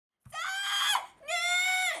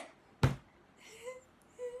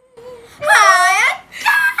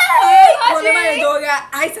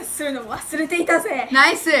挨拶するの忘れていたぜ。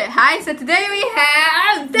ナイス。はい、so today we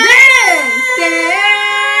have this!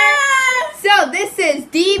 So this is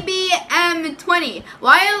DBM-1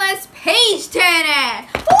 wireless page turner.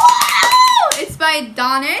 It's by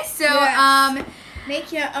Donner. So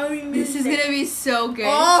Make your own music. this is gonna be so good.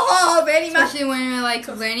 Oh, very much. Especially when you're like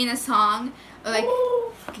learning a song or like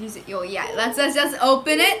use it. Oh yeah, let's just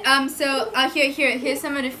open it. So here's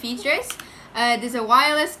some of the features. There's a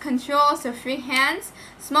wireless control, so free hands.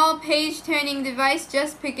 Small page turning device,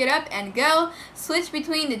 just pick it up and go. Switch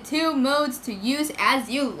between the two modes to use as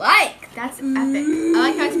you like. That's epic. I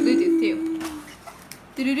like how it's Bluetooth too.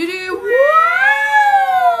 Do-do-do-do. Wow!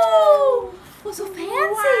 Oh, so fancy.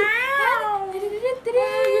 Wow. You do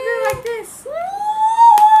like this.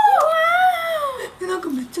 Wow! なんか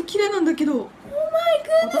めっちゃ綺麗なんだけど。Oh my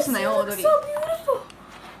goodness. 落とすなよ、踊り。 So beautiful.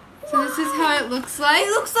 So this is how it looks like.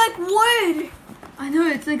 It looks like wood. I know,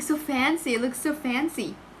 it's like so fancy. It looks so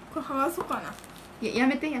fancy. これ剥がそうかな。や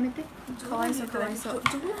めて。かわいそう。はは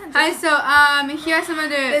い、so here are some of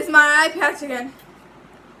the There's my eye patch again.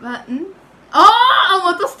 ま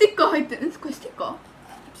たステッカー入ってる。これステッカー？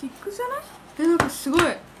ピックじゃない？なんかすごい。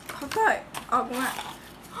硬い。あ、ごめ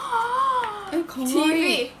ん。かわいい。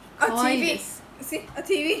TV。あ、かわいい TV です。See? A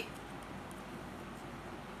TV?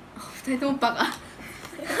 二人ともバカ。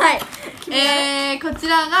はい。こち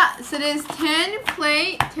らが、so there's turn,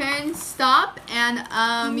 play, turn, stop, and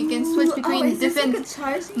you can switch between different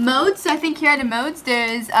modes. So I think here are the modes.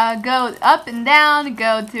 There's go up and down,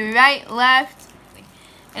 go to right, left,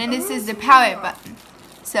 and this is the power button.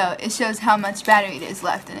 So it shows how much battery there's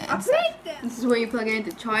left in it. This is where you plug it in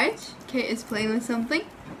to charge. Okay, it's playing with something.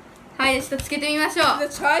 はい、ちょっとつけてみましょう。おー、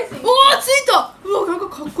ついた。うわ、なんか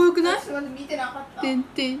かっこよくない？見てなかった。てん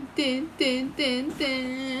てんてんてんてん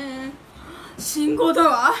てん。信号だ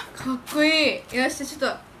わ。かっこいい。よし、ちょ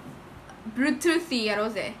っと Bluetooth やろう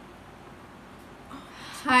ぜ。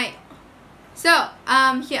はい。So,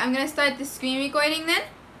 here I'm gonna start the screen recording then.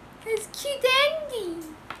 It's cute ending.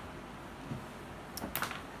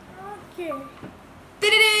 Okay. で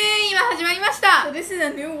ででー、今始まりました。 So this is a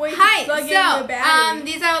new way to はい、 plug in your battery. so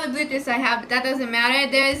these are all the Bluetooths I have, but that doesn't matter.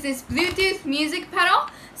 There's this Bluetooth music pedal,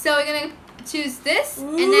 so we're gonna choose this,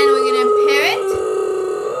 and then we're gonna pair it.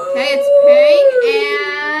 Okay, it's pairing,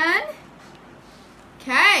 and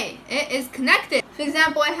okay, it is connected. For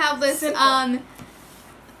example, I have this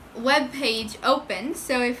web page open,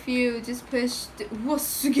 so if you just push, うわ、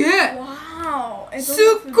すげえ。 Wow. す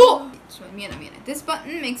っごい。見えない。This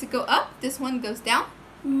button makes it go up. This one goes down.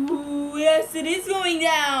 Ooh, yes, it is going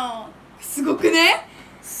down. すごくね？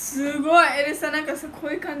すごい。でさ、なんかさ、こ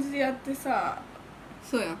ういう感じでやってさ。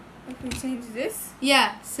そうやん。I can change this.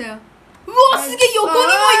 Yeah, so. うわ、すげえ、横にもい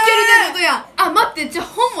けるってことやん。あ、待って、じゃあ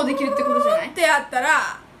本もできるってことじゃない？ってやった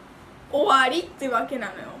ら終わりってわけな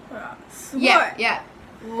のよ。ほら、すごい。Yeah.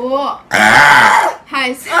 おお。は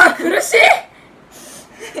い。あ、苦しい。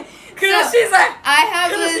苦しいぜ。 I have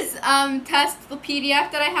this test PDF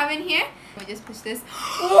that I have in here. Let me just push this. す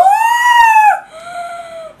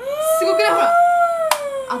ごくない？ほら。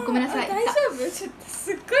あ、ごめんなさい。大丈夫？ちょっと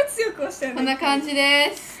すっごい強く押してる。こんな感じ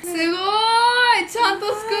です。すごーい。ちゃんと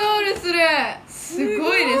スクロールする。す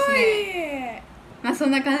ごいですね。まあそ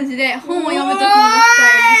んな感じで本を読むときにも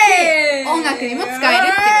使えるし、音楽にも使えるっ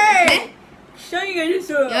てことですね。シャイがいるで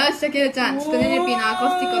しょ。よし、じゃあケルちゃん、ちょっとネネピーのアコー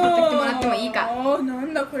スティックを取ってきてもらってもいいか。な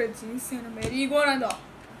んだこれ、人生のメリーゴーランド。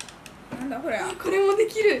なんだこれ。これもで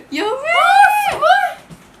きる。やべえ。すごい。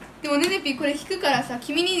でもネネピーこれ弾くからさ、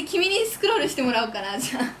君にスクロールしてもらおうかな、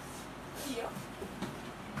じゃあ。いいよ。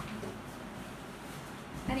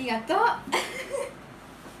ありがとう。弾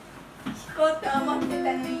こうと思って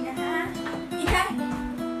たのにな。いや。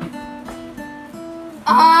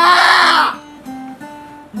ああ。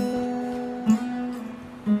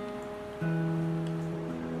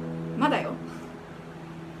まだよ。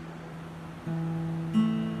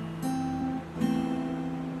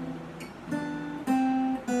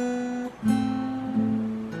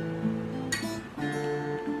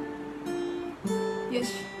よ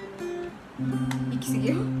し。行き過ぎ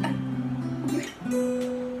よ。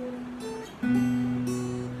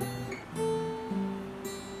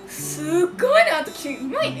すっごいね、あとう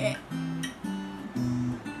まいね。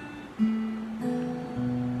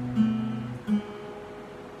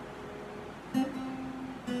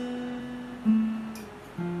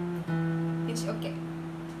よし、オッケー。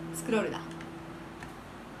スクロールだ。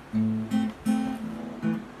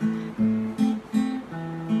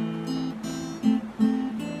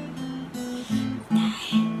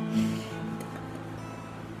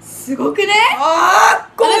すごくね？ああ、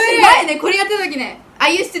私前ね、これやってた時ね、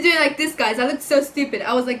I used to do it like this, guys. I looked so stupid.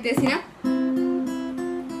 I was like this, you know?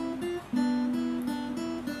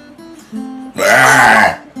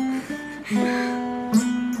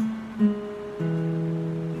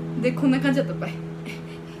 でこんな感じだった場合。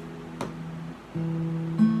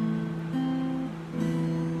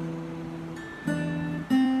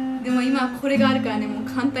でも今これがあるからね、もう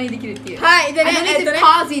簡単にできるっていう。はい、でね、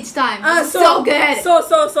pause each time. そう good.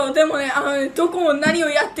 そう、でもね、どこも何を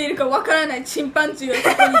やっているかわからないチンパンジー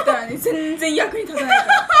がここにいたらね、全然役に立たないか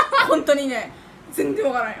ら、本当にね、全然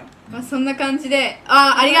わからんよ。まあそんな感じで、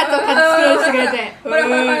ありがとう、カットスクロールしてくれて。ほら、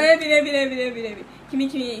レビ。君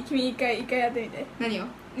一回やってみて。何を？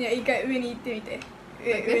いや、一回上に行ってみて。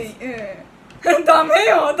上に、ダメ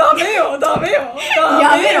よ。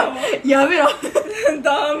やめろ。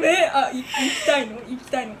ダメ。行き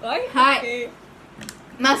たいのかい？はい。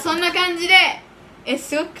まあそんな感じで、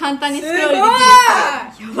すごく簡単にスクロールで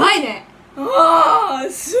きる。やばいね。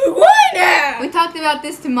すごいね。 We talked about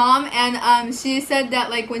this to mom, and she said that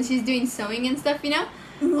like when she's doing sewing and stuff, you know,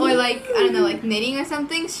 or like I don't know, like knitting or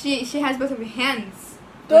something, she has both of her hands.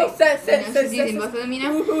 Like, she's using both of them, you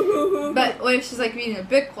know. But what if she's like reading a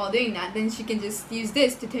book while doing that? Then she can just use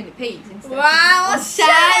this to turn the page and stuff. わー、おしゃ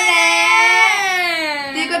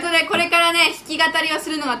れ。ということでこれからね弾き語りをす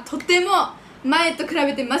るのがとても前と比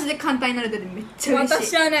べてマジで簡単になるのでめっちゃ嬉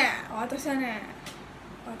しい。私はね。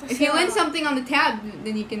If you win something on the tab,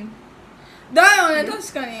 then you can. だよね、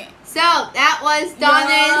確かに。So that was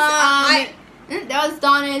Donna's. That was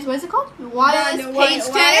Donna's. What is it called? Wireless page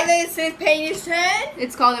turner. Wireless page turner.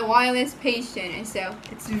 It's called a wireless page turner. So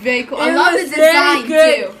it's very cool. I love the design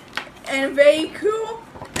too. And very cool.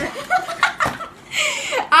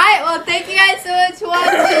 Alright, well, thank you guys so much for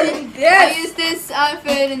watching. Yes. I'll use this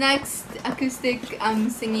for the next acoustic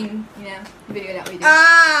singing, video that we do.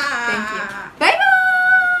 Thank you. Bye bye.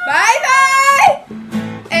 バイ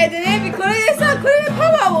バイ。でね、これでパ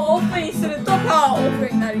ワーをオープンにするとパワーオープ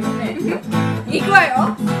ンになるよね。いくわ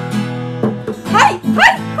よ。はい。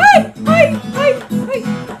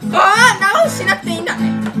直しなくていいんだね。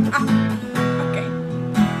オッケ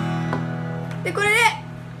ー。でこれで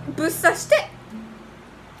ぶっ刺して。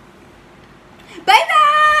バイ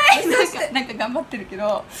バイ。なんか頑張ってるけ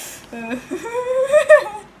ど。